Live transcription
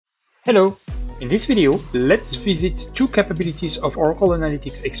Hello! In this video, let's visit two capabilities of Oracle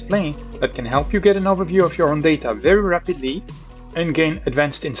Analytics Explain that can help you get an overview of your own data very rapidly and gain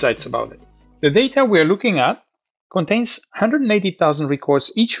advanced insights about it. The data we're looking at contains 180,000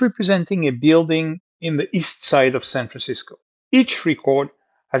 records, each representing a building in the east side of San Francisco. Each record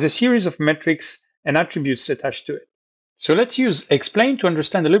has a series of metrics and attributes attached to it. So let's use Explain to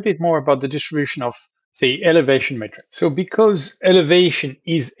understand a little bit more about the distribution of, say, elevation metric. So because elevation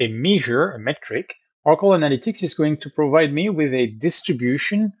is a measure, a metric, Oracle Analytics is going to provide me with a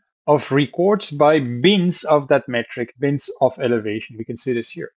distribution of records by bins of that metric, bins of elevation. We can see this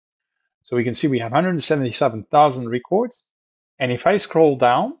here. So we can see we have 177,000 records. And if I scroll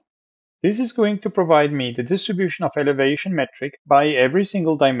down, this is going to provide me the distribution of elevation metric by every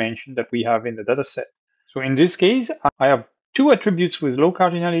single dimension that we have in the data set. So in this case, I have two attributes with low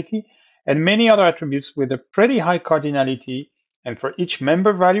cardinality and many other attributes with a pretty high cardinality. And for each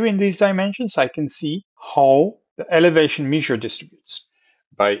member value in these dimensions, I can see how the elevation measure distributes.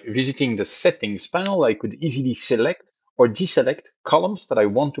 By visiting the settings panel, I could easily select or deselect columns that I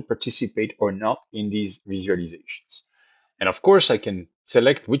want to participate or not in these visualizations. And of course, I can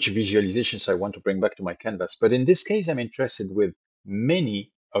select which visualizations I want to bring back to my canvas. But in this case, I'm interested with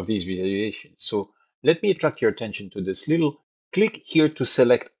many of these visualizations. So let me attract your attention to this little click here to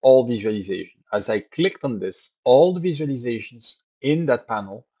select all visualization. As I clicked on this, all the visualizations in that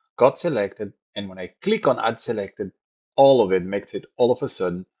panel got selected. And when I click on Add Selected, all of it makes it all of a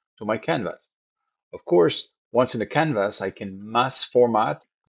sudden to my canvas. Of course, once in the canvas, I can mass format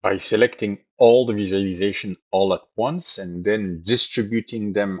by selecting all the visualization all at once and then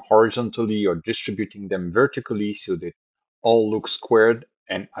distributing them horizontally or distributing them vertically so that all look squared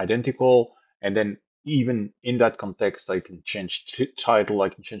and identical. And then even in that context, I can change title, I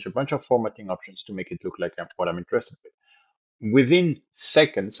can change a bunch of formatting options to make it look like what I'm interested in. Within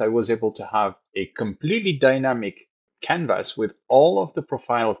seconds, I was able to have a completely dynamic canvas with all of the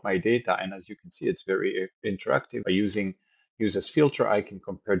profile of my data. And as you can see, it's very interactive. By using Use as filter, I can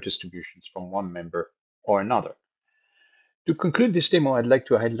compare distributions from one member or another. To conclude this demo, I'd like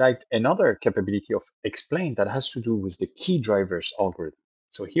to highlight another capability of Explain that has to do with the key drivers algorithm.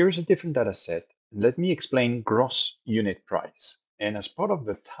 So here's a different data set. Let me explain gross unit price. And as part of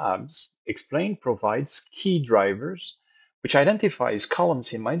the tabs, Explain provides key drivers, which identifies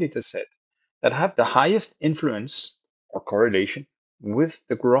columns in my data set that have the highest influence or correlation with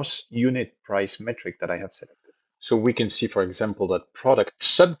the gross unit price metric that I have selected. So we can see, for example, that product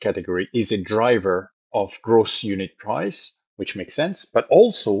subcategory is a driver of gross unit price, which makes sense. But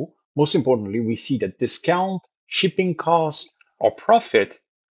also, most importantly, we see that discount, shipping cost, or profit,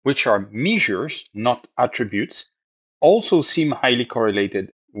 which are measures, not attributes, also seem highly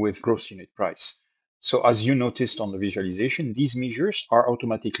correlated with gross unit price. So as you noticed on the visualization, these measures are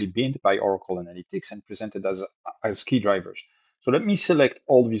automatically binned by Oracle Analytics and presented as key drivers. So let me select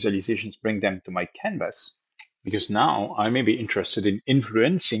all the visualizations, bring them to my canvas, because now I may be interested in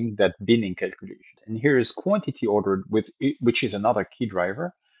influencing that binning calculation. And here is quantity ordered, which is another key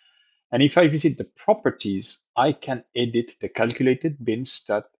driver. And if I visit the properties, I can edit the calculated bins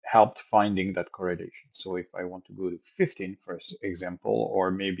that helped finding that correlation. So if I want to go to 15, for example, or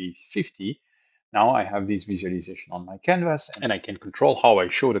maybe 50, now I have this visualization on my canvas and I can control how I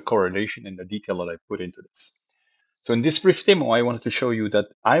show the correlation and the detail that I put into this. So in this brief demo, I wanted to show you that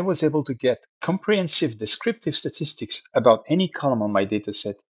I was able to get comprehensive descriptive statistics about any column on my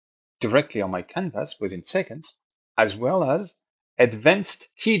dataset directly on my canvas within seconds, as well as advanced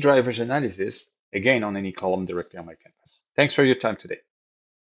key drivers analysis, again, on any column directly on my canvas. Thanks for your time today.